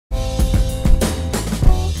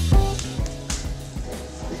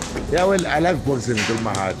Yeah, well, I like boxing with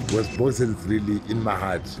my heart because boxing is really in my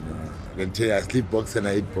heart. You know, I can tell you, I sleep boxing,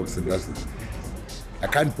 I eat boxing. That's it. I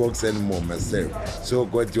can't box anymore myself. So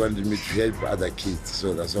God wanted me to help other kids.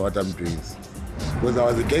 So that's what I'm doing. Because I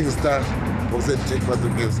was a gangster, boxing take part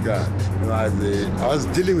of gangster. You know, I was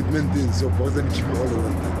dealing with many things, so boxing keep me all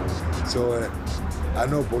over. So I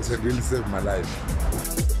know boxing really saved my life.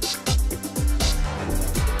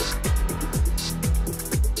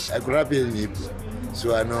 I grew up here in Hillbrow,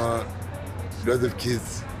 so I know lots of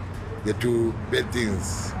kids, they do bad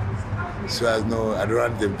things. So I know I don't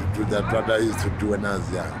want them to do that, what I used to do when I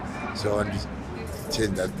was young. So I want to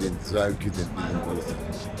change that thing, so I keep them busy.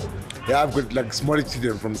 Yeah, I've got like small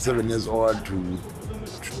children from 7 years old to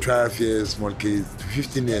 12 years, small kids, to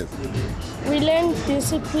 15 years. We learn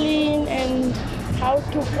discipline and how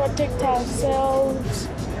to protect ourselves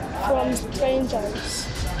from strangers.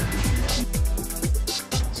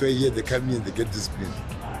 So here they come in, they get disciplined.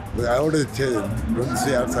 But I always tell them, don't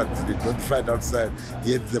stay outside, don't fight outside.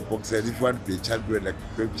 Here is the boxer. If you want to be a champion, like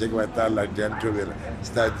check my talent, like Jan Tobel,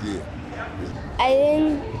 start here.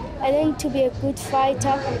 I learned to be a good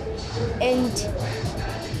fighter and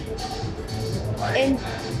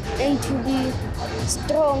to be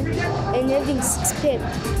strong and having 6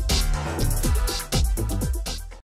 pack.